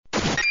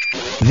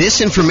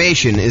This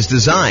information is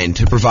designed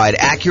to provide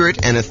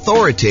accurate and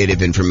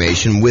authoritative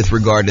information with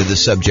regard to the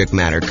subject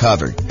matter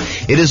covered.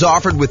 It is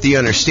offered with the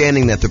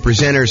understanding that the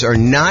presenters are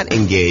not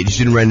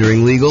engaged in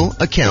rendering legal,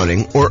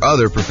 accounting, or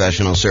other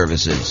professional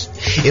services.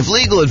 If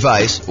legal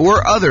advice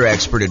or other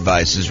expert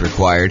advice is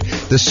required,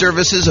 the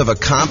services of a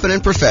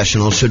competent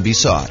professional should be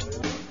sought.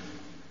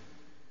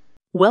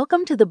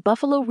 Welcome to the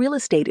Buffalo Real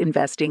Estate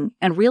Investing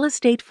and Real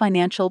Estate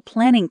Financial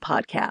Planning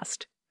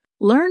Podcast.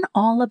 Learn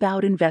all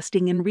about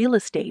investing in real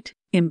estate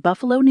in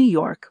Buffalo, New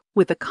York,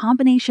 with a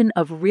combination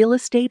of real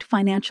estate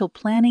financial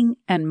planning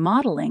and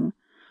modeling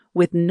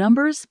with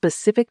numbers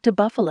specific to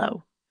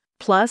Buffalo,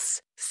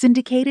 plus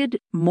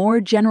syndicated,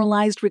 more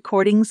generalized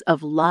recordings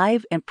of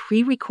live and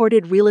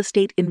pre-recorded real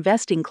estate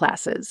investing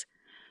classes,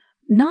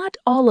 not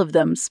all of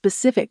them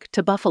specific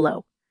to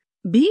Buffalo.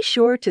 Be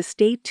sure to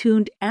stay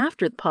tuned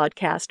after the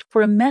podcast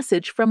for a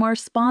message from our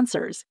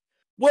sponsors.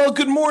 Well,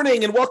 good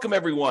morning and welcome,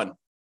 everyone.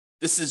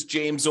 This is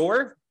James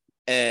Orr,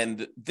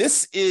 and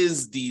this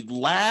is the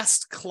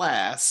last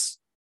class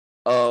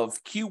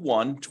of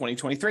Q1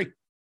 2023.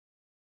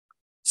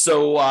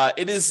 So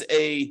it is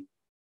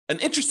an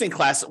interesting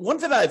class, one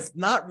that I've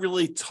not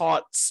really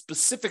taught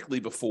specifically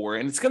before,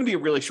 and it's going to be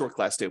a really short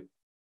class too.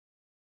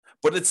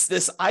 But it's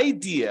this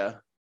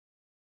idea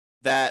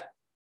that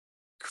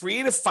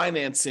creative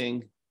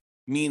financing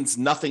means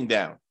nothing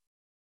down.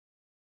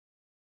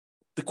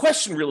 The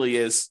question really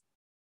is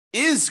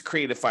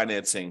creative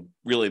financing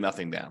really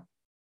nothing down?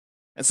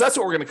 And so that's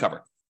what we're going to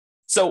cover.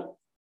 So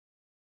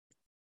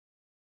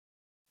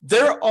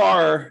there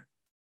are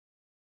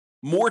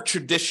more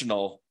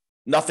traditional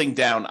nothing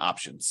down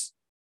options.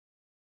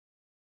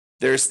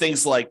 There's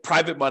things like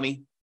private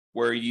money,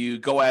 where you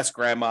go ask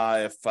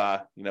grandma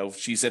if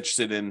she's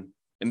interested in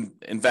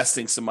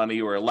investing some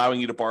money or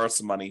allowing you to borrow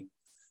some money.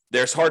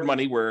 There's hard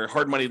money, where a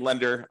hard money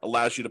lender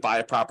allows you to buy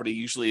a property,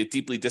 usually a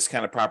deeply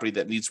discounted property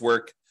that needs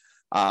work,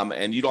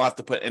 and you don't have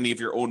to put any of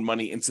your own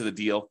money into the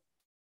deal.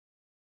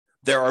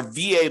 There are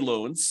VA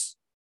loans,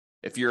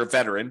 if you're a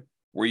veteran,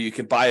 where you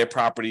can buy a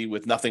property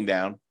with nothing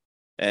down.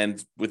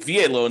 And with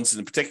VA loans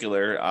in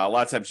particular, a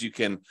lot of times you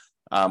can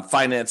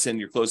finance in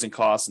your closing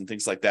costs and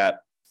things like that.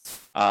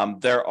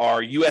 There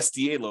are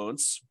USDA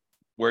loans,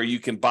 where you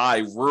can buy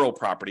rural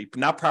property,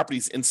 not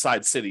properties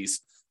inside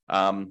cities.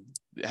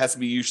 It has to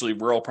be usually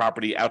rural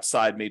property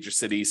outside major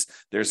cities.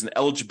 There's an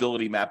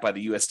eligibility map by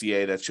the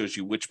USDA that shows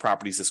you which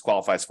properties this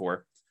qualifies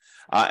for.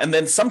 And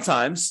then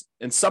sometimes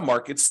in some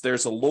markets,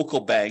 there's a local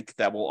bank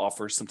that will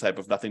offer some type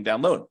of nothing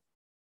down loan.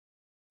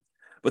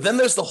 But then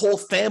there's the whole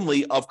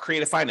family of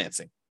creative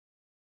financing.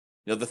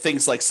 The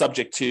things like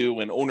subject to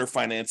and owner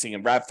financing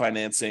and wrap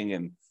financing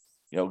and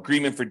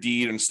agreement for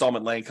deed,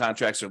 installment land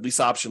contracts, or lease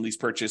option, lease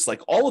purchase,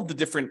 like all of the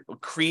different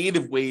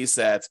creative ways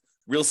that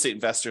real estate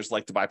investors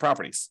like to buy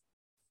properties.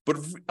 But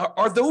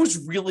are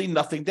those really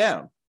nothing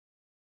down?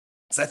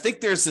 So I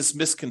think there's this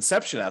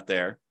misconception out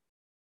there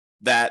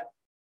that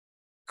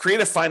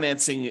creative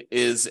financing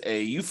is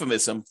a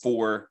euphemism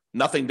for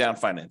nothing down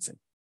financing.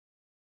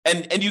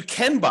 And you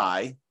can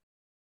buy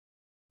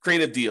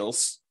creative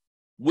deals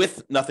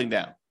with nothing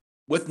down,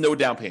 with no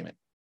down payment.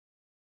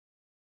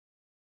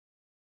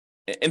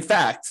 In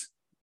fact,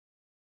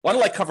 why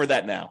don't I cover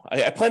that now?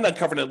 I plan on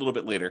covering it a little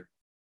bit later,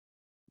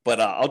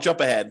 but I'll jump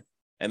ahead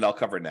and I'll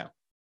cover it now.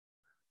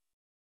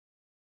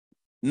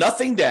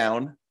 Nothing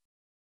down,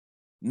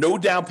 no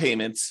down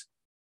payments,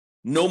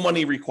 no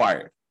money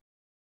required.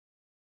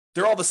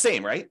 They're all the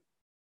same, right?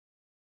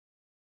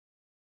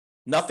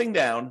 Nothing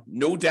down,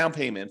 no down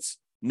payments,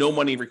 no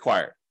money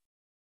required.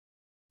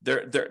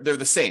 They're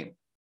the same.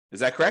 Is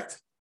that correct?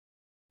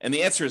 And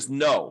the answer is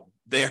no,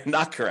 they are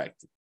not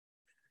correct.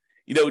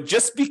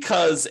 Just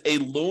because a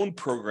loan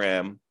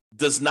program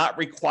does not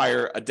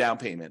require a down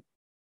payment,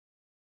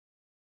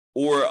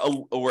 or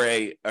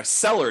a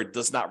seller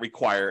does not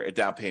require a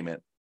down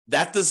payment,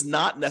 that does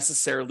not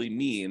necessarily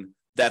mean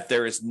that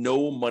there is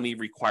no money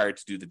required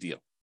to do the deal.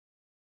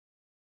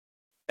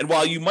 And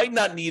while you might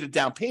not need a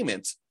down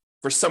payment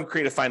for some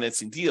creative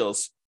financing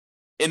deals,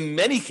 in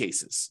many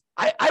cases,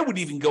 I would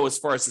even go as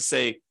far as to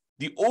say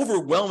the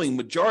overwhelming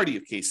majority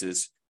of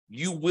cases,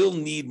 you will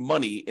need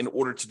money in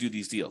order to do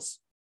these deals.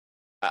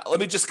 Let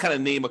me just kind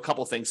of name a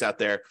couple things out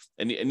there,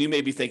 and you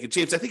may be thinking,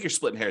 James, I think you're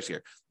splitting hairs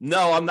here.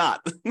 No, I'm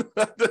not.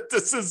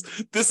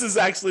 This is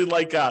actually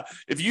like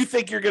if you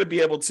think you're going to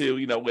be able to,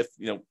 with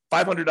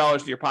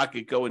 $500 in your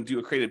pocket, go and do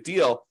a creative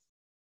deal,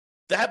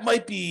 that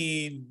might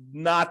be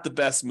not the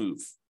best move.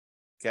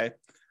 Okay,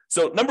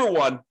 so number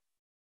one,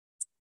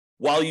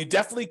 while you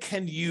definitely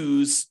can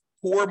use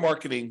poor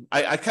marketing,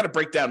 I kind of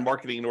break down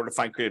marketing in order to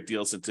find creative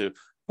deals into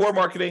poor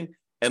marketing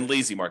and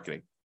lazy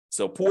marketing.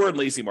 So poor and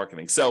lazy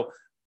marketing. So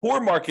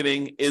poor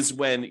marketing is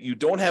when you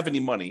don't have any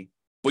money,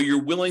 but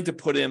you're willing to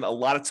put in a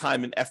lot of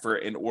time and effort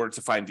in order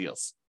to find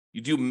deals. You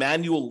do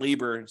manual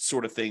labor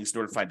sort of things in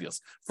order to find deals.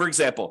 For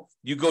example,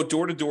 you go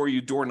door to door,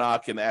 you door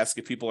knock and ask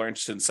if people are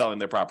interested in selling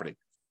their property.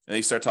 And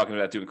they start talking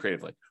about doing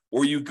creatively.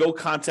 Or you go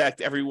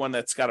contact everyone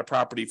that's got a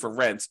property for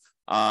rent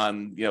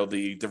on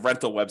the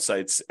rental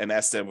websites and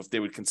ask them if they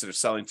would consider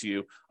selling to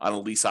you on a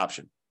lease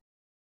option.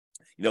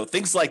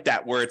 Things like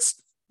that, where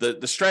it's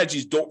the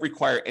strategies don't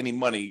require any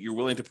money. You're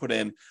willing to put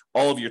in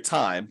all of your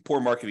time, poor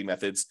marketing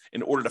methods,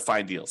 in order to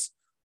find deals.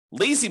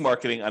 Lazy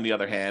marketing, on the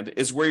other hand,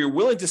 is where you're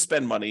willing to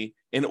spend money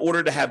in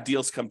order to have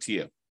deals come to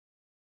you.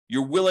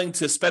 You're willing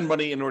to spend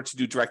money in order to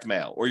do direct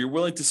mail, or you're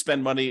willing to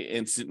spend money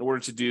in order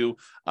to do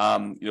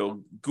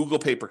Google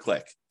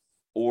pay-per-click,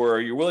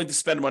 or you're willing to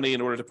spend money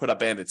in order to put up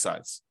bandit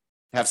signs,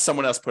 have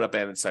someone else put up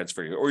bandit signs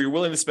for you, or you're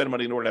willing to spend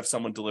money in order to have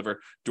someone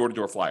deliver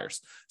door-to-door flyers.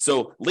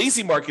 So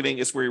lazy marketing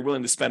is where you're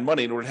willing to spend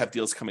money in order to have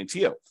deals coming to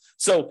you.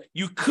 So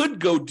you could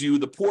go do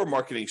the poor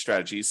marketing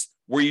strategies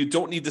where you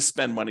don't need to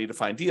spend money to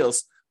find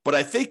deals. But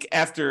I think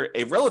after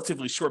a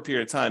relatively short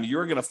period of time,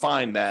 you're going to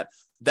find that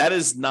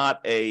is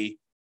not a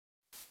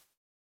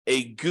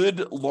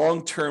good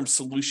long-term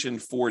solution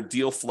for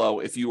deal flow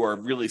if you are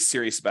really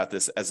serious about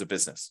this as a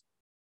business.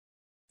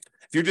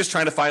 If you're just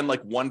trying to find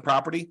like one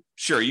property,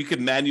 sure, you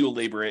can manual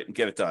labor it and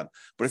get it done.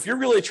 But if you're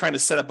really trying to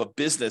set up a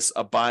business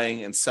of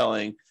buying and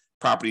selling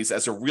properties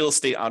as a real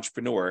estate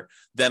entrepreneur,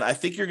 then I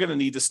think you're going to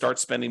need to start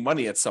spending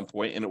money at some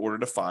point in order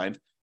to find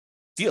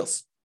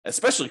deals,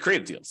 especially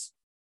creative deals.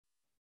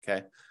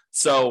 Okay.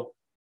 So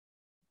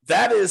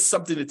that is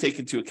something to take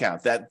into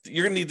account, that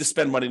you're going to need to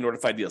spend money in order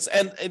to find deals.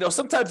 And,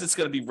 sometimes it's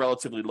going to be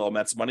relatively low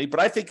amounts of money, but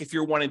I think if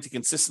you're wanting to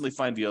consistently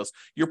find deals,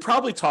 you're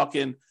probably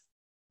talking,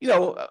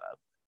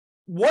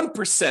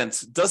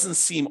 1% doesn't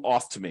seem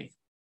off to me.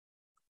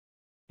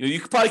 You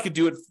could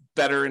do it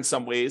better in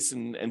some ways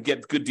and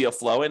get good deal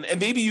flow. And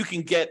maybe you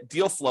can get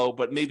deal flow,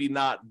 but maybe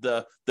not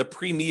the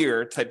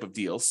premier type of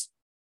deals.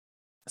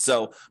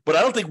 So, but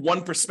I don't think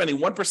spending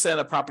 1%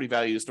 of property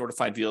values in order to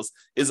find deals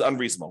is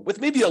unreasonable,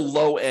 with maybe a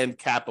low end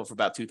cap of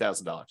about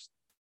 $2,000.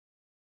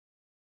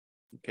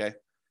 Okay.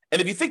 And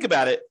if you think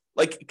about it,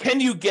 like, can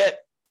you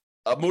get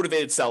a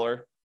motivated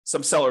seller,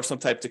 some seller of some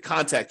type, to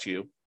contact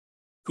you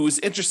who is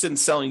interested in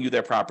selling you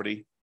their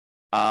property?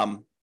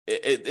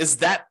 Is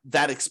that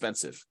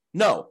expensive?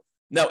 No.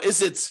 Now, is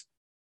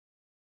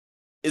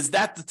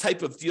that the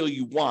type of deal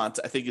you want?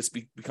 I think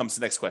becomes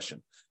the next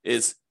question.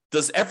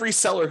 Does every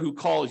seller who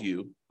calls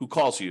you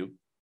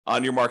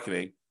on your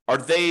marketing, are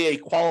they a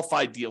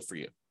qualified deal for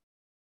you?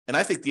 And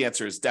I think the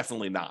answer is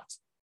definitely not.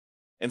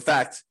 In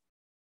fact,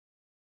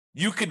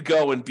 you could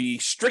go and be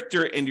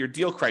stricter in your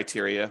deal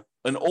criteria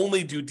and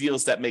only do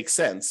deals that make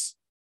sense.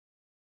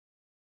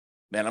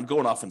 Man, I'm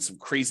going off on some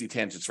crazy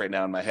tangents right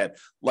now in my head.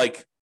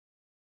 Like,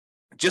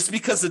 just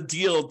because a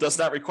deal does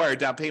not require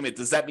down payment,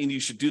 does that mean you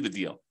should do the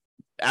deal?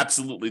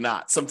 Absolutely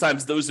not.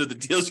 Sometimes those are the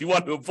deals you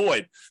want to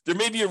avoid. There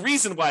may be a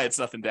reason why it's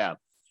nothing down.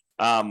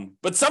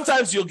 But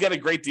sometimes you'll get a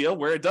great deal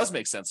where it does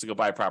make sense to go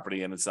buy a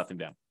property and it's nothing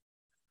down.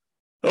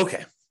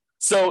 Okay.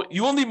 So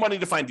you will need money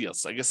to find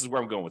deals, I guess is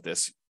where I'm going with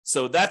this.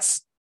 So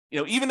that's,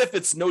 even if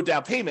it's no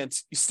down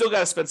payment, you still got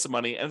to spend some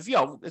money. And,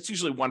 it's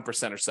usually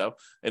 1% or so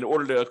in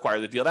order to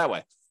acquire the deal that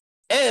way.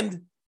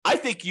 And I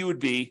think you would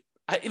be,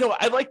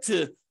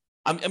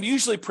 I'm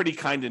usually pretty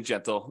kind and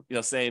gentle,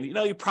 saying,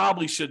 you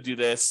probably should do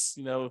this,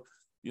 you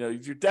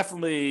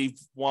definitely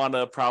want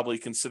to probably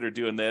consider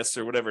doing this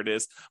or whatever it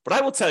is. But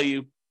I will tell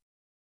you,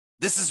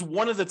 this is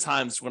one of the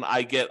times when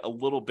I get a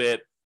little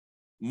bit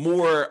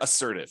more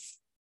assertive.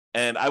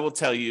 And I will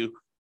tell you,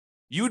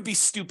 you would be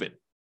stupid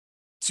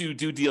to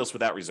do deals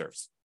without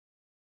reserves.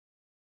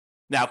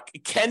 Now,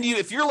 can you,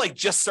 if you're like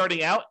just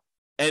starting out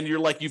and you're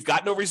like, you've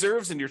got no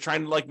reserves and you're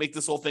trying to like make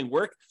this whole thing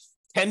work,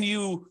 can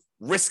you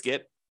risk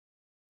it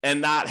and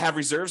not have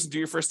reserves and do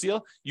your first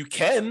deal? You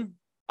can.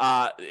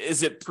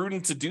 Is it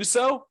prudent to do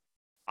so?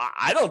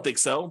 I don't think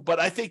so, but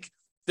I think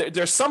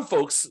there's some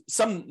folks,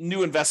 some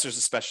new investors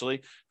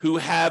especially, who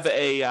have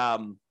their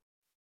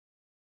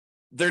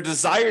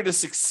desire to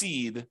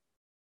succeed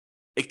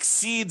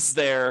exceeds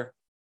their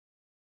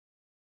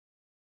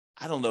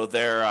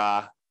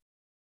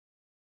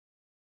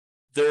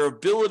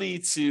ability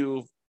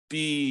to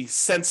be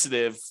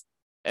sensitive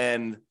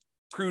and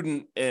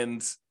prudent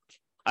and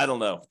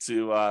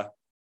to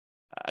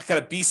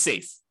kind of be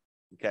safe.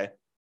 Okay.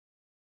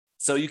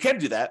 So you can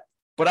do that,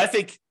 but I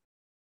think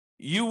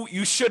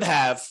you should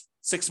have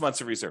 6 months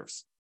of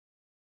reserves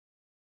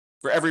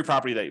for every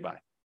property that you buy.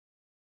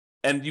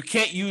 And you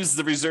can't use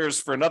the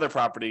reserves for another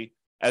property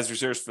as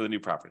reserves for the new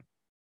property.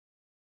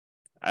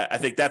 I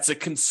think that's a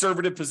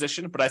conservative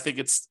position, but I think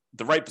it's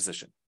the right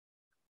position.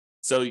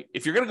 So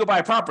if you're going to go buy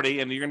a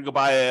property and you're going to go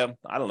buy a,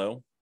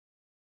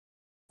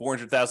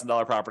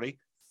 $400,000 property,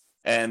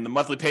 and the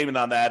monthly payment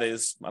on that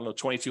is,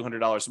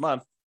 $2,200 a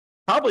month,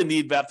 probably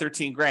need about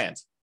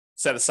 $13,000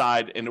 set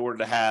aside in order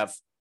to have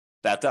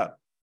that done.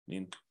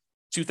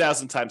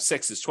 2,000 times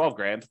 6 is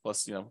 $12,000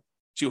 plus,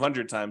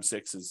 200 times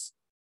 6 is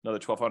another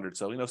 1,200.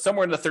 So,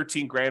 somewhere in the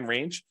 $13,000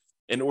 range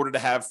in order to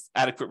have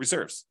adequate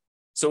reserves.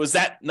 So is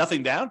that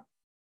nothing down?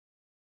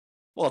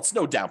 Well, it's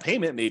no down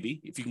payment,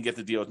 maybe, if you can get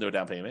the deal with no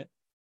down payment.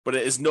 But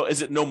is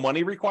it no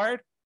money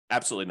required?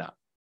 Absolutely not.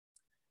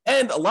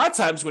 And a lot of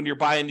times when you're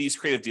buying these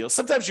creative deals,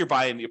 sometimes you're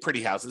buying your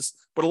pretty houses,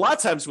 but a lot of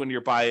times when you're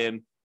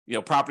buying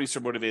properties for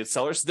motivated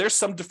sellers, there's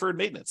some deferred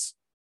maintenance.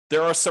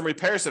 There are some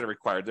repairs that are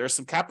required. There are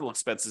some capital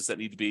expenses that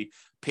need to be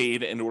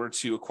paid in order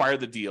to acquire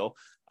the deal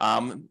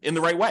in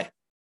the right way.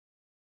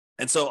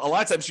 And so a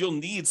lot of times you'll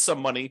need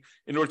some money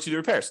in order to do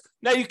repairs.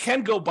 Now you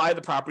can go buy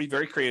the property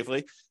very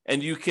creatively,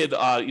 and you could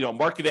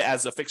market it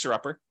as a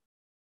fixer-upper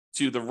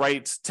to the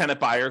right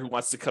tenant buyer who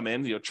wants to come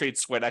in, trade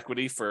sweat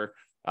equity for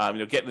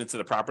getting into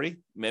the property.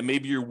 And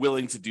maybe you're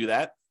willing to do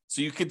that.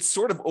 So you could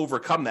sort of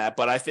overcome that.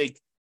 But I think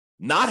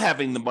not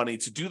having the money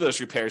to do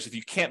those repairs, if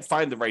you can't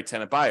find the right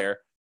tenant buyer,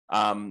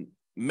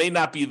 may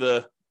not be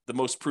the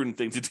most prudent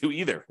thing to do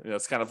either.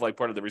 It's kind of like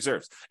part of the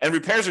reserves. And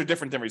repairs are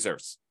different than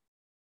reserves.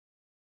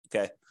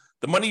 Okay.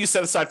 The money you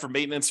set aside for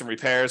maintenance and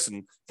repairs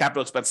and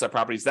capital expenses on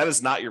properties, that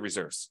is not your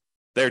reserves.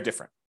 They're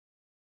different.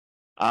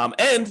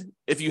 And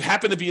if you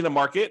happen to be in a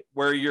market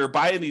where you're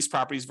buying these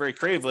properties very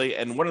creatively,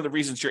 and one of the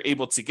reasons you're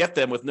able to get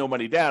them with no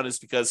money down is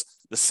because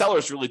the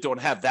sellers really don't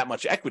have that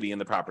much equity in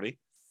the property,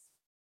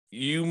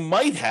 you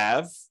might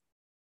have,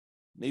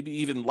 maybe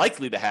even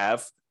likely to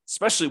have,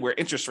 especially where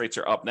interest rates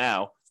are up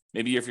now,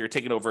 maybe if you're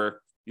taking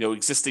over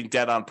existing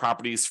debt on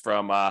properties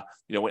from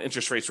when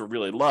interest rates were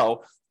really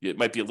low, it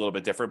might be a little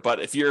bit different.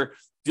 But if you're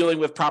dealing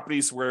with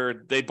properties where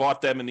they bought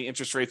them and the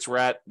interest rates were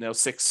at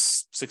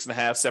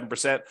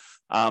 6.5%,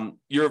 7%,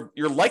 you're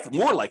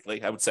more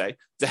likely, I would say,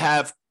 to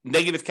have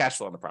negative cash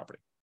flow on the property.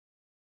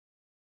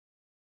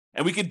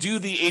 And we could do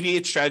the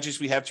 88 strategies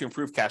we have to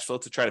improve cash flow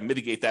to try to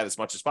mitigate that as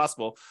much as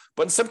possible.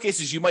 But in some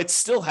cases, you might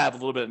still have a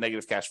little bit of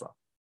negative cash flow,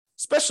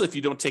 especially if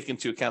you don't take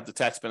into account the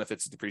tax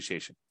benefits of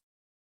depreciation.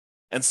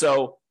 And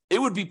so it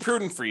would be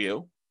prudent for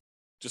you,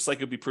 just like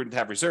it would be prudent to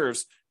have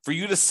reserves, for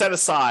you to set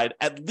aside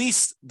at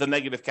least the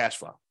negative cash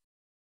flow.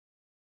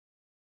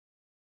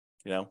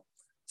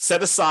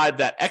 Set aside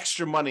that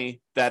extra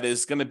money that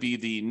is going to be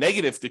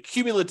the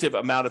cumulative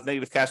amount of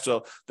negative cash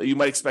flow that you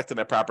might expect in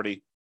that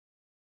property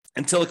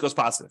until it goes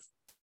positive.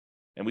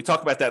 And we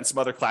talk about that in some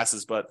other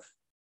classes, but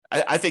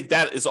I think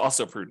that is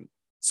also prudent.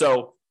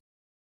 So,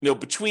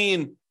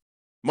 between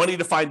money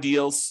to find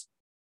deals,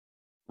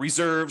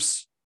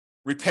 reserves,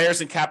 repairs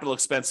and capital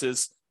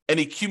expenses,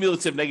 any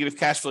cumulative negative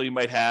cash flow you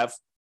might have,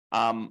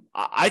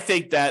 I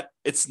think that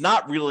it's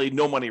not really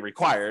no money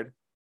required,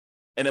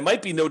 and it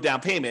might be no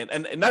down payment.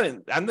 And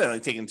I'm not only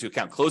taking into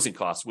account closing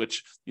costs,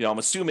 which I'm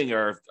assuming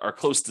are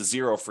close to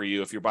zero for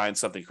you if you're buying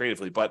something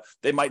creatively, but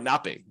they might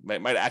not be.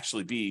 Might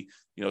actually be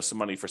some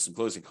money for some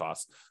closing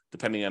costs,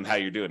 depending on how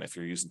you're doing. If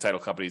you're using title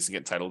companies to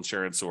get title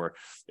insurance, or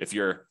if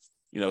you're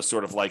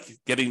sort of like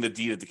getting the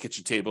deed at the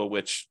kitchen table,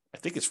 which I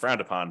think is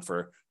frowned upon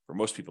for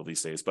most people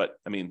these days. But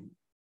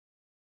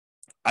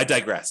I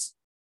digress.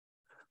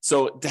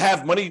 So to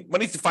have money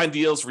to find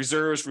deals,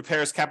 reserves,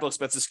 repairs, capital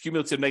expenses,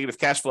 cumulative negative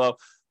cash flow,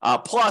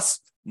 plus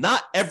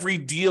not every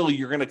deal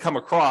you're going to come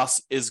across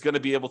is going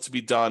to be able to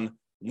be done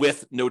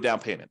with no down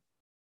payment.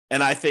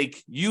 And I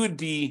think you would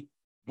be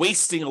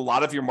wasting a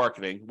lot of your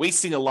marketing,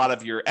 wasting a lot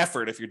of your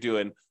effort if you're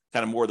doing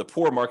kind of more of the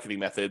poor marketing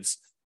methods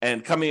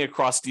and coming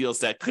across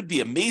deals that could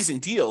be amazing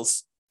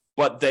deals,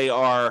 but they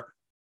are,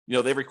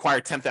 they require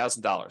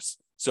 $10,000.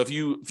 So if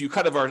you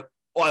kind of are,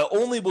 I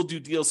only will do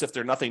deals if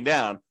they're nothing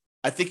down,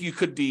 I think you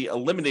could be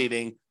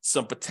eliminating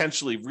some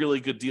potentially really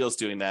good deals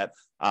doing that.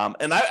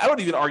 And I would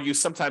even argue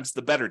sometimes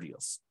the better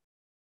deals.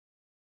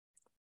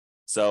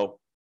 So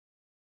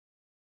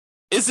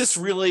is this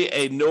really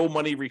a no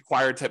money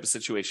required type of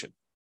situation?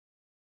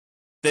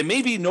 There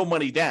may be no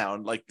money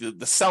down, like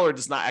the seller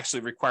does not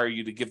actually require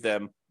you to give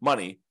them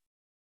money,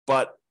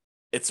 but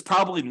it's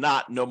probably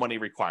not no money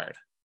required.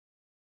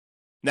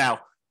 Now,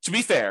 to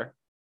be fair,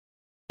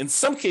 in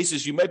some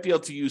cases, you might be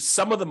able to use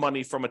some of the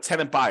money from a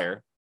tenant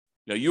buyer.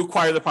 You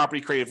acquire the property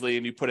creatively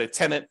and you put a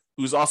tenant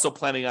who's also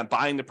planning on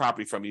buying the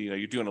property from you.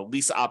 You're doing a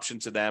lease option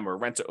to them or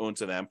rent to own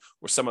to them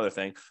or some other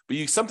thing. But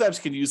you sometimes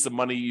can use the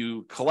money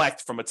you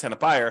collect from a tenant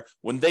buyer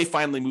when they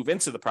finally move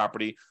into the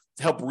property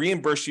to help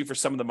reimburse you for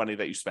some of the money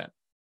that you spent.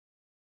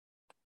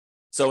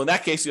 So in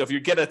that case, if you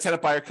get a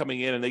tenant buyer coming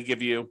in and they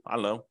give you,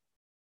 1%,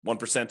 2%,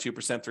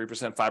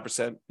 3%,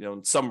 5%,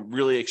 in some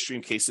really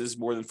extreme cases,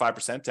 more than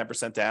 5%,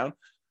 10% down,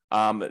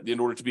 in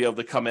order to be able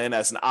to come in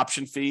as an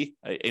option fee,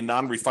 a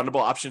non-refundable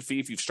option fee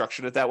if you've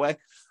structured it that way,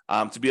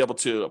 to be able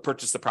to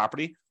purchase the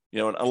property.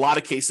 In a lot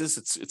of cases,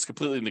 it's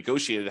completely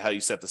negotiated how you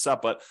set this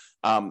up, but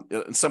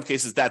in some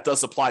cases that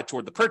does apply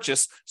toward the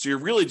purchase. So you're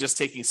really just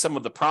taking some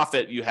of the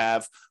profit you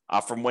have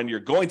from when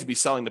you're going to be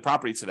selling the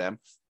property to them,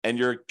 and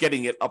you're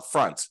getting it up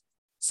front.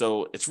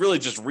 So it's really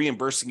just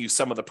reimbursing you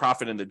some of the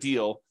profit in the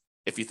deal,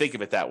 if you think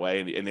of it that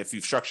way, and if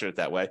you've structured it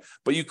that way.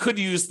 But you could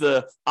use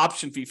the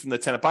option fee from the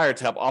tenant buyer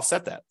to help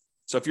offset that.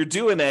 So if you're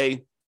doing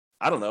a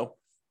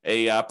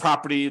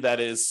property that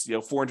is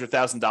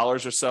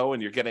 $400,000 or so,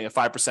 and you're getting a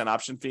 5%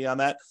 option fee on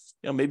that,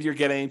 maybe you're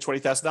getting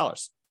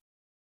 $20,000,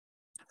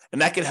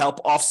 and that could help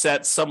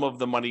offset some of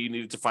the money you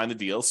needed to find the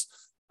deals.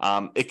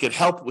 It could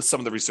help with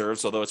some of the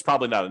reserves, although it's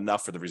probably not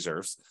enough for the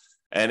reserves,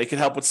 and it can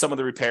help with some of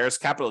the repairs,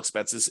 capital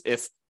expenses,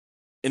 if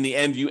in the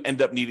end you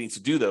end up needing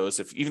to do those.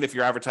 Even if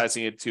you're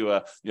advertising it to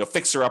a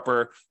fixer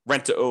upper,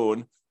 rent to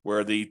own,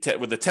 where the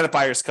tenant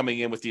buyer is coming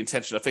in with the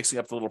intention of fixing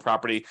up the little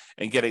property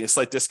and getting a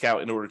slight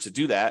discount in order to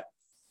do that.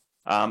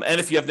 And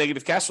if you have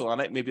negative cash flow on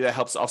it, maybe that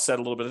helps offset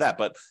a little bit of that.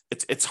 But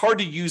it's hard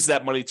to use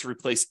that money to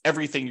replace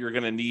everything you're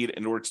going to need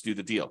in order to do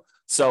the deal.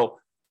 So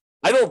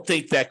I don't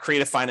think that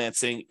creative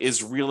financing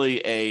is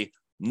really a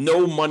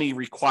no money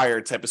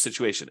required type of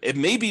situation. It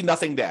may be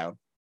nothing down,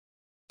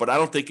 but I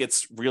don't think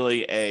it's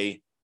really a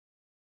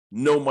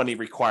no money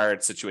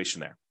required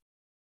situation there.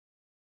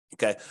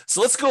 Okay,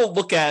 so let's go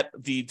look at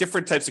the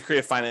different types of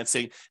creative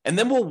financing, and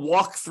then we'll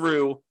walk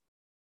through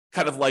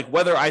kind of like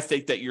whether I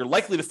think that you're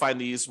likely to find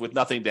these with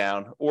nothing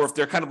down, or if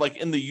they're kind of like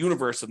in the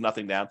universe of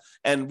nothing down,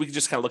 and we can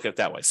just kind of look at it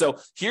that way. So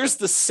here's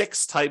the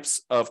 6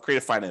 types of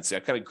creative financing. I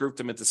kind of grouped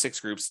them into 6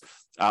 groups.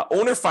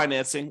 Owner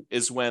financing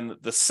is when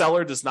the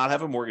seller does not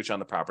have a mortgage on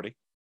the property.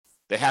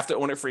 They have to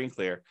own it free and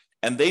clear,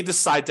 and they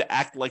decide to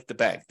act like the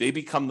bank. They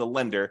become the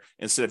lender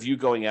instead of you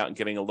going out and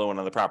getting a loan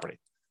on the property.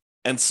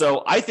 And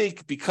so I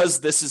think because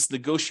this is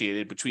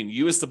negotiated between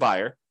you as the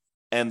buyer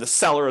and the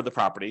seller of the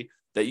property,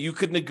 that you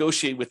could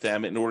negotiate with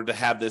them in order to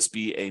have this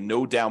be a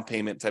no down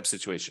payment type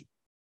situation.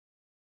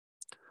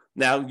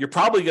 Now, you're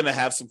probably going to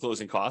have some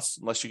closing costs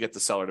unless you get the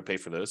seller to pay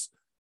for those.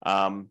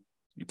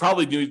 You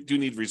probably do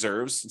need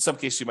reserves. In some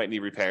cases, you might need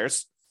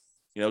repairs,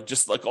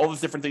 just like all the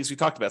different things we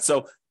talked about.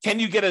 So can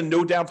you get a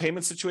no down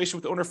payment situation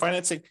with owner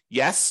financing?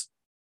 Yes.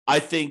 I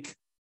think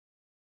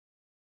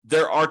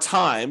there are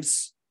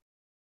times,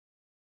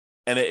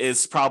 and it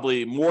is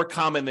probably more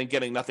common than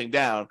getting nothing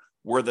down,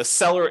 where the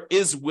seller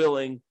is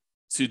willing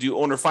to do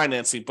owner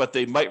financing, but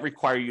they might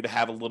require you to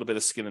have a little bit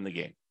of skin in the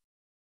game,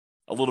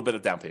 a little bit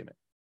of down payment.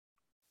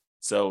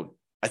 So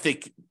I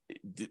think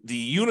the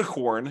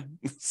unicorn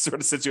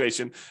sort of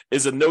situation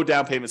is a no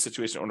down payment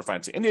situation, owner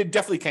financing, and you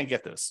definitely can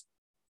get this.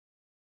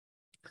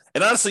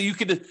 And honestly,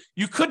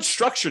 you could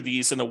structure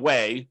these in a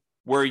way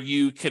where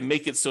you can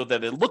make it so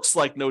that it looks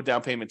like no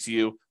down payment to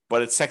you,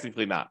 but it's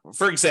technically not.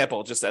 For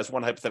example, just as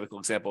one hypothetical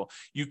example,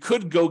 you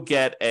could go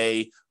get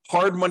a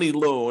hard money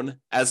loan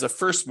as a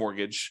first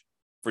mortgage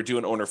for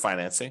doing owner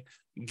financing,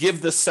 give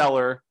the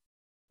seller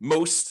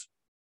most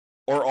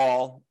or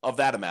all of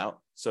that amount.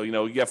 So, you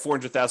have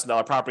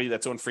 $400,000 property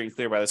that's owned free and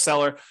clear by the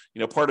seller.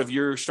 Part of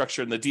your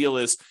structure in the deal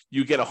is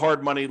you get a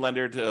hard money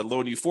lender to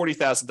loan you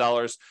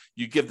 $40,000.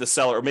 You give the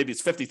seller, or maybe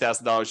it's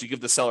 $50,000. You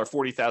give the seller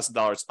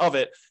 $40,000 of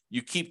it.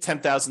 You keep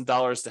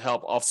 $10,000 to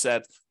help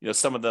offset,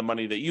 some of the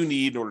money that you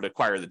need in order to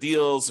acquire the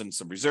deals and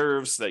some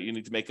reserves that you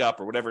need to make up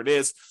or whatever it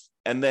is.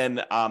 And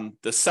then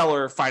the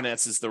seller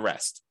finances the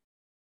rest.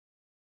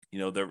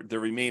 The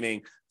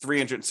remaining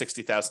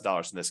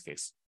 $360,000 in this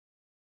case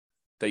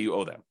that you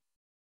owe them.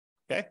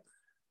 Okay.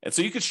 And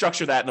so you could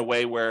structure that in a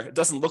way where it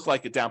doesn't look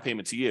like a down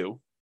payment to you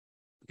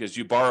because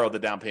you borrow the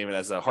down payment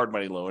as a hard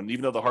money loan,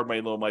 even though the hard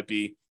money loan might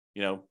be,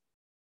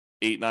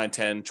 8, 9,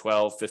 10,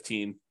 12,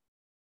 15,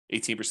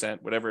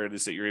 18%, whatever it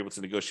is that you're able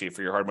to negotiate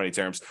for your hard money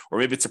terms, or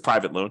maybe it's a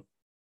private loan.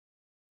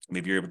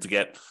 Maybe you're able to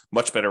get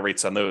much better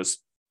rates on those.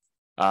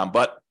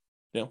 But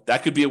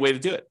that could be a way to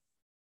do it.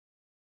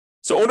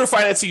 So owner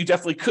financing, you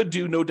definitely could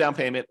do no down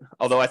payment,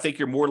 although I think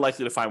you're more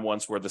likely to find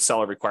ones where the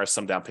seller requires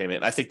some down payment.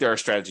 And I think there are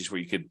strategies where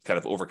you could kind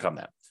of overcome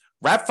that.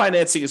 Wrap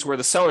financing is where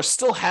the seller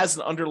still has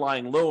an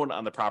underlying loan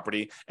on the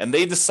property, and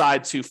they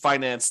decide to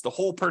finance the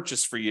whole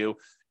purchase for you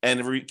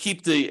and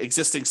keep the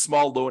existing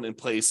small loan in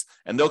place,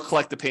 and they'll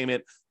collect the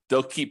payment.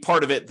 They'll keep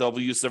part of it. They'll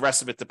use the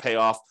rest of it to pay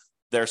off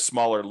their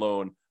smaller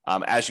loan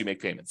as you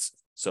make payments.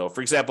 So, for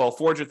example,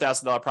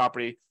 $400,000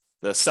 property,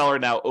 the seller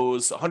now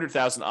owes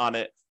 $100,000 on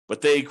it, but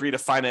they agree to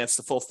finance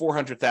the full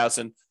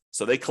 $400,000.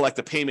 So they collect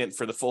the payment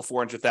for the full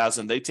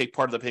 $400,000. They take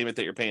part of the payment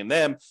that you're paying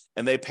them,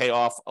 and they pay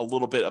off a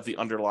little bit of the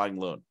underlying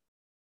loan.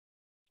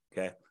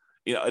 Okay.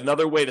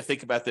 Another way to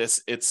think about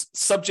this, it's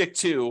subject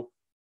to,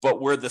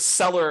 but where the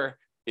seller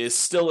is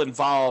still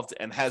involved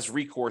and has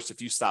recourse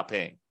if you stop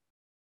paying.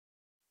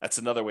 That's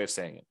another way of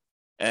saying it.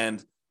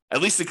 And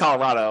at least in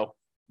Colorado,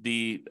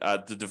 the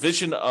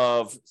division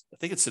of, I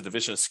think it's the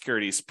Division of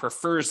Securities,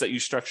 prefers that you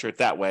structure it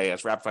that way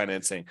as wrap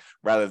financing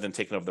rather than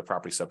taking over the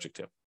property subject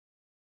to.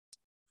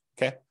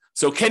 Okay.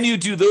 So can you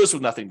do those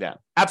with nothing down?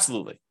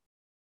 Absolutely.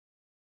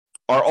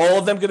 Are all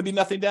of them going to be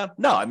nothing down?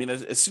 No. I mean,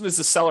 as soon as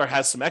the seller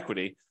has some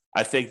equity,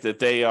 I think that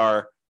they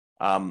are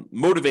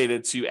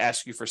motivated to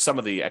ask you for some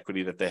of the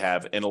equity that they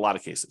have in a lot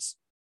of cases.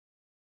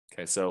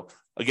 Okay. So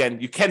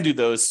again, you can do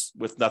those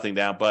with nothing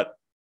down, but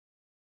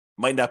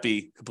might not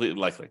be completely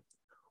likely.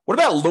 What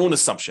about loan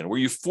assumption, where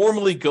you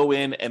formally go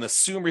in and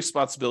assume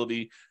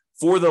responsibility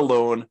for the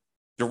loan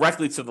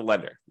directly to the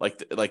lender?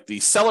 Like the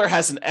seller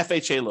has an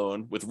FHA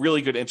loan with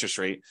really good interest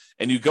rate,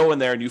 and you go in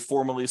there and you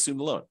formally assume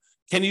the loan.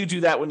 Can you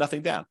do that with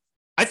nothing down?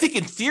 I think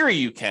in theory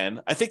you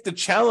can. I think the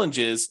challenge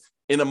is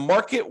in a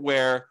market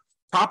where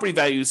property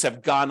values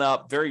have gone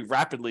up very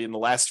rapidly in the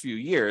last few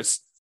years,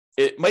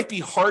 it might be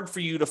hard for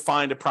you to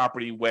find a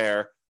property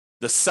where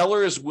the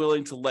seller is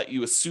willing to let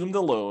you assume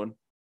the loan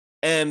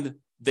and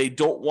they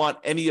don't want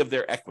any of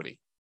their equity.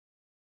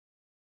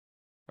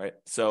 right?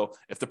 So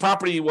if the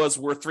property was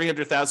worth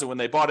 $300,000 when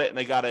they bought it and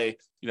they got a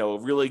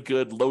really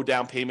good low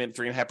down payment,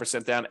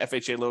 3.5% down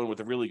FHA loan with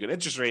a really good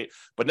interest rate,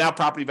 but now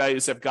property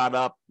values have gone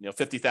up,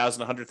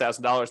 $50,000,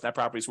 $100,000, and that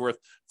property is worth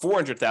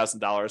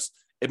 $400,000.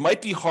 It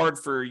might be hard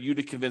for you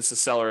to convince the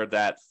seller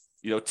that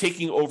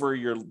taking over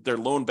their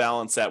loan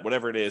balance at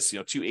whatever it is,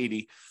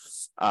 280,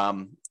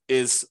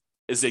 is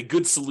a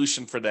good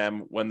solution for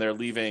them when they're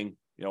leaving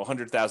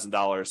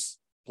 $100,000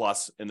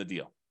 plus in the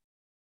deal.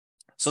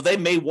 So they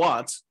may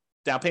want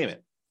down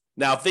payment.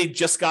 Now, if they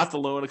just got the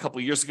loan a couple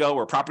of years ago,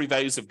 where property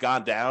values have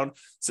gone down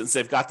since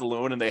they've got the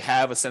loan and they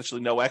have essentially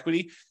no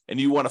equity,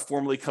 and you want to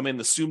formally come in,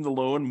 assume the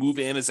loan, move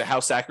in as a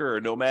house hacker or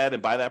a nomad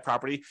and buy that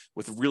property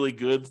with really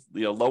good,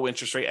 low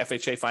interest rate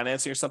FHA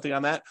financing or something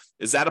on that,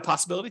 is that a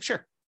possibility?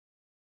 Sure.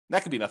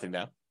 That could be nothing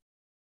down.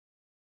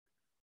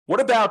 What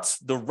about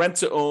the rent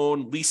to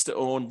own,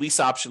 lease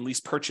option,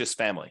 lease purchase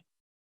family,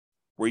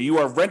 where you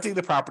are renting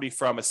the property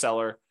from a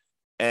seller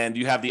and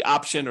you have the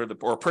option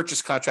or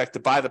purchase contract to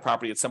buy the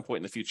property at some point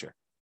in the future?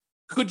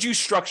 Could you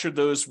structure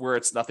those where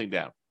it's nothing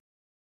down?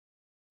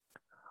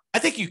 I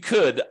think you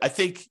could. I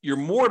think you're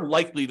more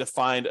likely to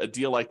find a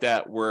deal like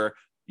that where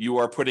you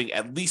are putting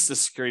at least a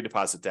security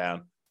deposit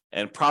down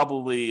and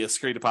probably a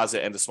security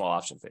deposit and a small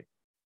option fee.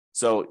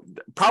 So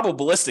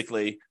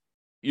probabilistically,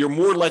 you're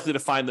more likely to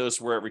find those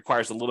where it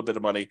requires a little bit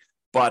of money.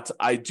 But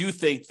I do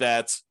think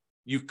that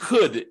you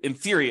could, in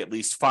theory at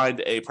least,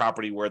 find a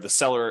property where the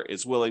seller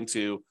is willing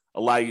to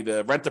allow you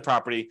to rent the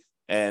property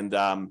and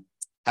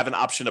have an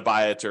option to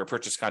buy it or a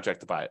purchase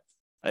contract to buy it.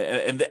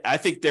 And I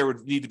think there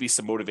would need to be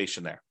some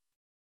motivation there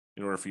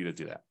in order for you to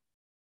do that.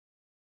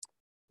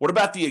 What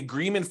about the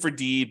agreement for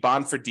deed,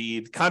 bond for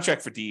deed,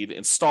 contract for deed,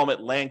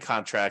 installment land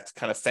contract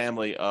kind of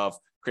family of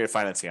creative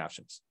financing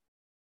options?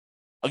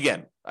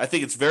 Again, I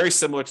think it's very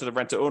similar to the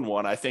rent to own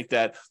one. I think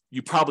that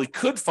you probably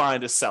could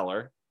find a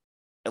seller,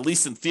 at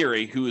least in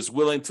theory, who is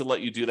willing to let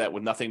you do that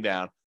with nothing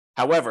down.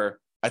 However,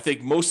 I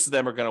think most of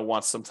them are going to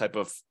want some type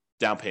of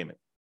down payment.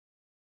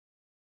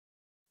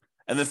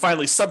 And then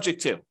finally,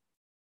 subject to.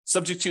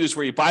 Subject to is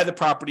where you buy the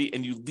property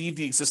and you leave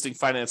the existing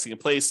financing in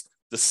place.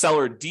 The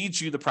seller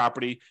deeds you the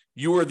property.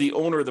 You are the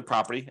owner of the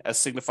property as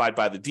signified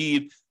by the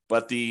deed,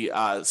 but the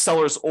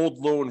seller's old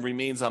loan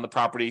remains on the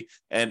property.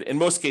 And in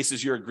most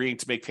cases, you're agreeing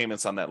to make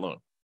payments on that loan.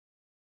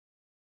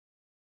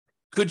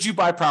 Could you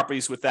buy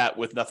properties with that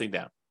with nothing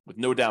down, with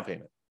no down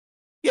payment?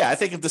 Yeah, I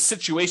think if the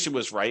situation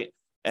was right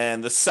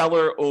and the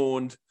seller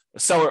owed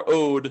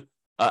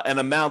an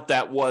amount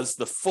that was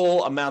the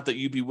full amount that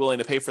you'd be willing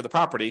to pay for the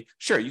property,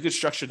 sure, you could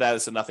structure that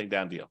as a nothing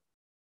down deal.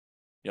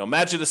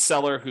 Imagine a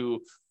seller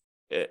who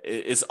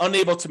is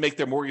unable to make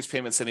their mortgage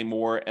payments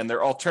anymore, and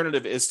their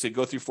alternative is to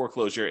go through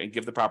foreclosure and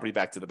give the property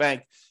back to the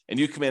bank. And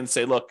you come in and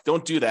say, look,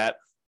 don't do that.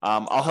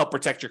 I'll help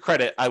protect your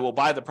credit. I will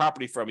buy the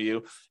property from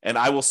you, and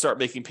I will start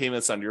making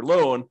payments on your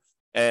loan.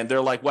 And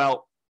they're like,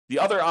 well, the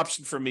other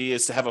option for me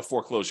is to have a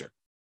foreclosure.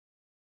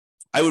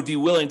 I would be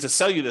willing to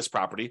sell you this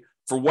property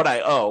for what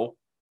I owe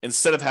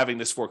instead of having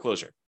this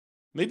foreclosure.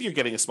 Maybe you're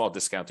getting a small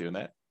discount doing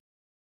that.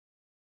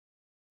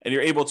 And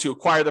you're able to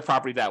acquire the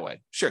property that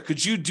way. Sure.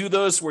 Could you do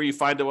those where you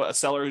find a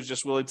seller who's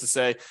just willing to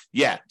say,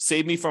 yeah,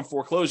 save me from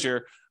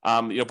foreclosure,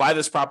 buy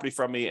this property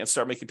from me and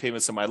start making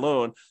payments on my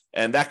loan,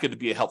 and that could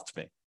be a help to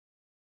me?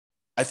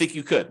 I think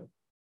you could.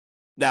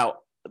 Now,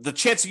 the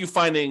chance of you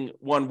finding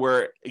one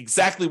where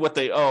exactly what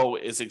they owe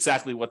is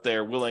exactly what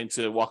they're willing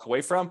to walk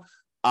away from,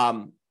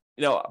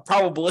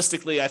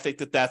 probabilistically, I think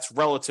that that's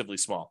relatively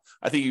small.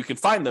 I think you can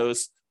find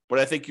those, but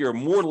I think you're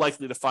more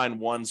likely to find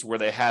ones where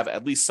they have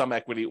at least some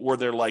equity, or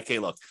they're like, hey,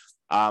 look,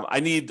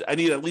 I need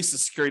at least a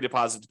security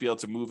deposit to be able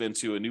to move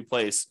into a new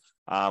place.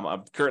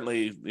 I'm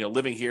currently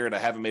living here and I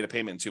haven't made a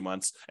payment in 2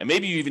 months. And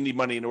maybe you even need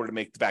money in order to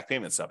make the back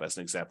payments up, as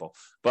an example.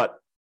 But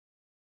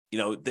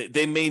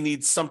they may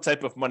need some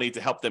type of money to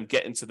help them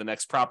get into the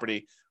next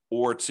property,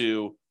 or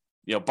to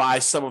buy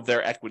some of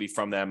their equity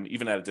from them,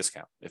 even at a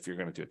discount, if you're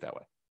going to do it that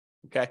way.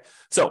 Okay,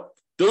 so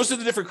those are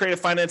the different creative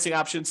financing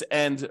options,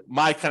 and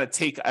my kind of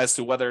take as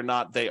to whether or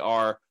not they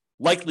are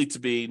likely to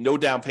be no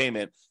down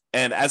payment.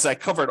 And as I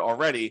covered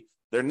already,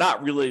 they're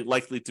not really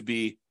likely to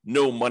be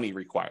no money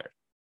required.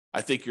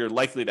 I think you're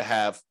likely to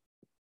have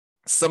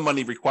some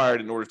money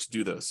required in order to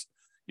do those.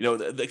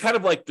 The kind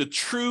of like the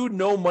true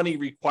no money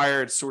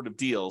required sort of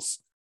deals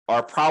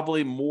are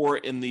probably more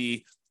in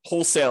the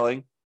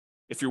wholesaling,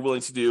 if you're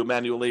willing to do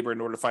manual labor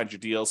in order to find your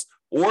deals,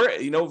 or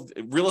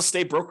real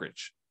estate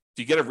brokerage. If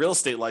you get a real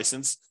estate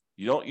license,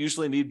 you don't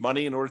usually need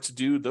money in order to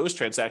do those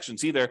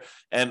transactions either.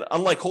 And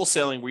unlike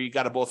wholesaling, where you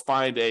got to both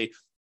find a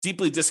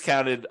deeply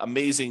discounted,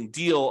 amazing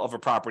deal of a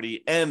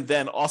property, and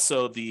then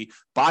also the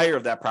buyer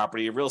of that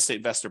property, a real estate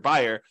investor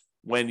buyer,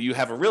 when you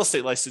have a real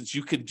estate license,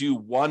 you could do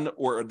one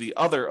or the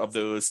other of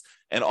those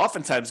and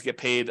oftentimes get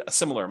paid a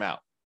similar amount.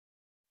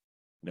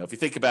 If you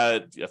think about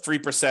it,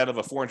 3% of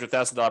a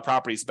 $400,000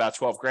 property is about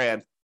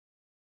 $12,000.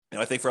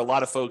 I think for a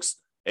lot of folks,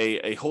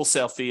 a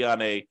wholesale fee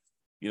on an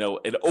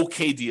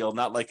okay deal,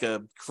 not like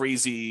a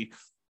crazy,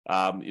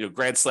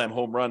 grand slam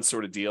home run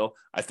sort of deal,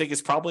 I think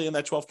it's probably in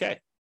that $12,000.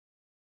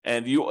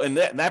 And you, in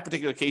that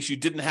particular case, you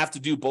didn't have to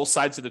do both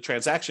sides of the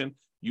transaction.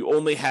 You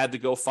only had to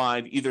go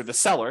find either the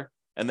seller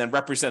and then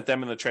represent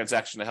them in the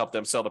transaction to help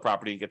them sell the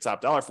property and get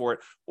top dollar for it,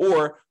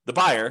 or the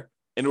buyer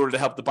in order to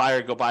help the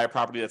buyer go buy a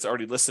property that's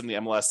already listed in the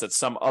MLS that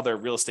some other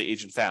real estate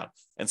agent found.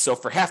 And so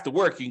for half the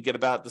work, you can get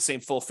about the same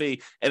full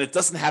fee, and it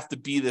doesn't have to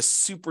be this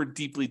super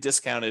deeply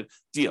discounted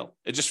deal.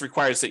 It just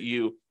requires that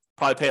you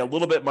probably pay a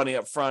little bit of money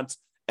up front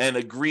and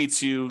agree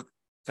to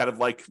kind of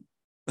like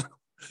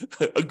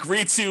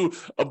agree to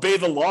obey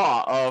the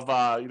law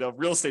of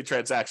real estate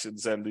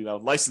transactions and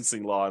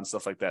licensing law and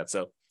stuff like that.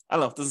 So I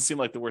don't know. It doesn't seem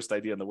like the worst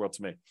idea in the world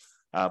to me,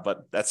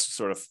 but that's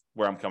sort of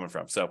where I'm coming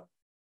from. So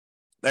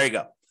there you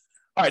go.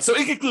 All right. So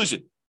in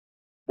conclusion,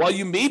 while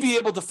you may be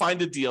able to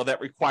find a deal that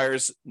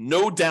requires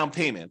no down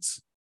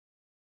payments,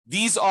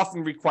 these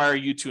often require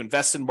you to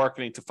invest in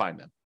marketing to find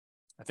them.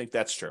 I think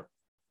that's true.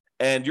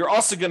 And you're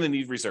also going to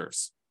need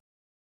reserves.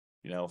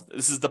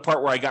 This is the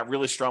part where I got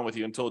really strong with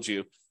you and told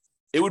you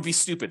it would be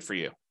stupid for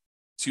you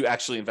to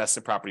actually invest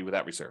in property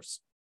without reserves.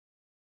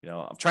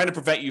 I'm trying to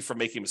prevent you from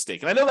making a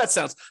mistake. And I know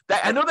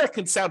that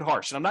can sound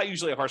harsh. And I'm not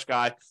usually a harsh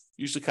guy,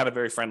 usually kind of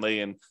very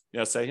friendly and,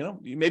 say,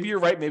 maybe you're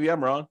right, maybe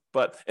I'm wrong.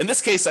 But in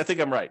this case, I think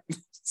I'm right.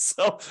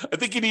 So I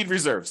think you need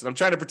reserves. And I'm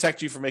trying to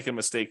protect you from making a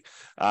mistake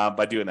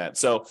by doing that.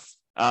 So,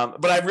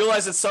 but I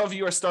realize that some of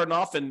you are starting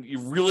off and you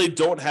really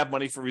don't have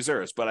money for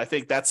reserves. But I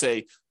think that's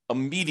a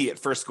immediate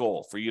first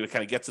goal for you to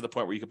kind of get to the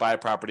point where you can buy a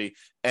property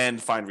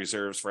and find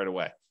reserves right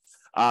away.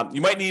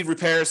 You might need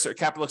repairs or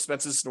capital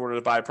expenses in order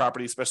to buy a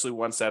property, especially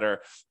ones that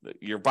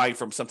you're buying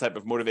from some type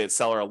of motivated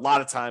seller. A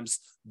lot of times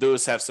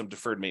those have some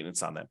deferred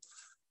maintenance on them.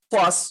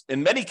 Plus,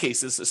 in many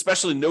cases,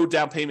 especially no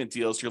down payment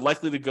deals, you're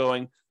likely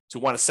to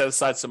want to set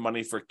aside some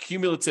money for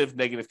cumulative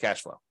negative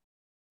cash flow.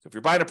 So if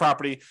you're buying a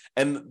property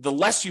and the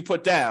less you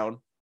put down,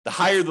 the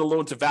higher the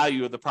loan to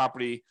value of the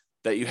property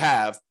that you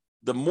have,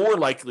 the more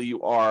likely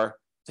you are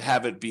to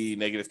have it be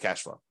negative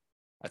cash flow.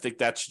 I think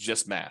that's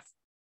just math.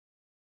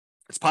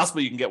 It's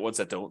possible you can get ones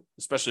that don't,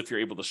 especially if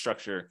you're able to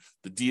structure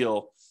the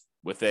deal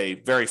with a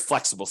very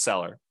flexible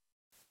seller.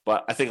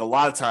 But I think a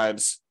lot of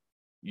times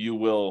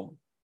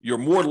you're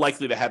more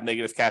likely to have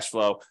negative cash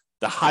flow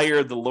the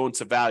higher the loan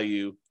to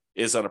value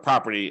is on a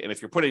property. And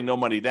if you're putting no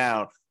money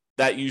down,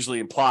 that usually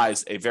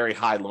implies a very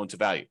high loan to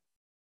value.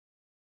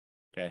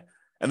 Okay.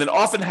 And then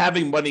often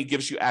having money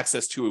gives you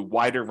access to a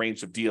wider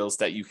range of deals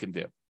that you can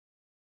do.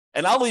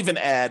 And I'll even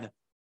add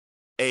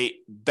a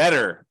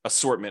better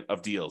assortment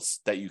of deals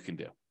that you can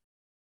do.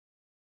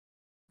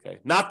 Okay.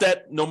 Not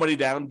that no money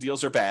down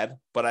deals are bad,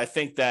 but I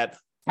think that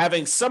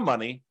having some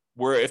money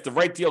where if the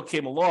right deal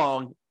came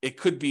along, it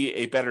could be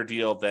a better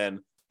deal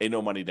than a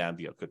no money down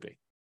deal could be.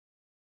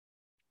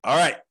 All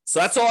right. So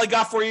that's all I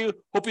got for you.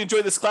 Hope you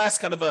enjoyed this class,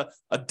 kind of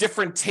a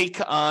different take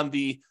on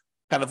the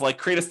kind of like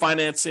creative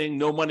financing,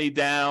 no money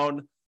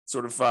down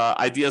sort of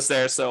ideas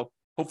there. So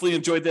hopefully you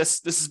enjoyed this.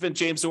 This has been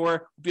James Orr.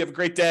 Hope you have a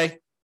great day.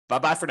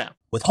 Bye-bye for now.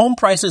 With home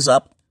prices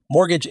up,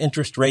 mortgage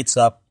interest rates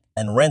up,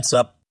 and rents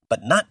up,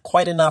 but not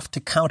quite enough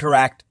to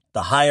counteract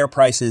the higher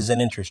prices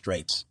and interest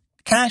rates,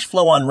 cash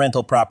flow on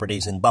rental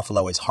properties in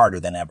Buffalo is harder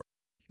than ever.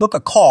 Book a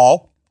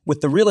call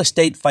with the Real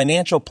Estate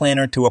Financial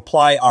Planner to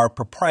apply our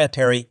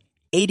proprietary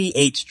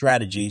 88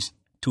 strategies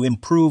to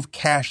improve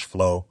cash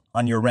flow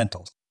on your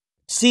rentals.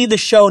 See the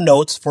show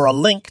notes for a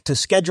link to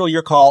schedule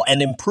your call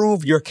and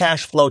improve your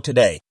cash flow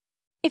today.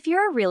 If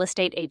you're a real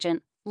estate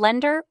agent,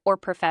 lender, or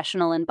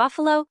professional in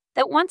Buffalo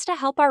that wants to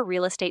help our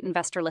real estate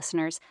investor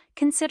listeners,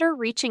 consider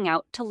reaching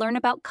out to learn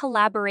about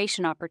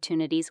collaboration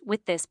opportunities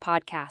with this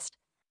podcast.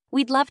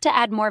 We'd love to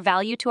add more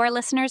value to our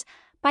listeners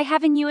by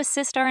having you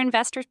assist our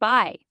investors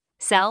buy,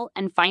 sell,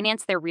 and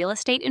finance their real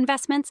estate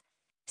investments.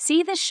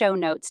 See the show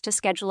notes to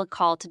schedule a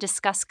call to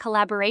discuss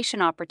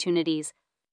collaboration opportunities.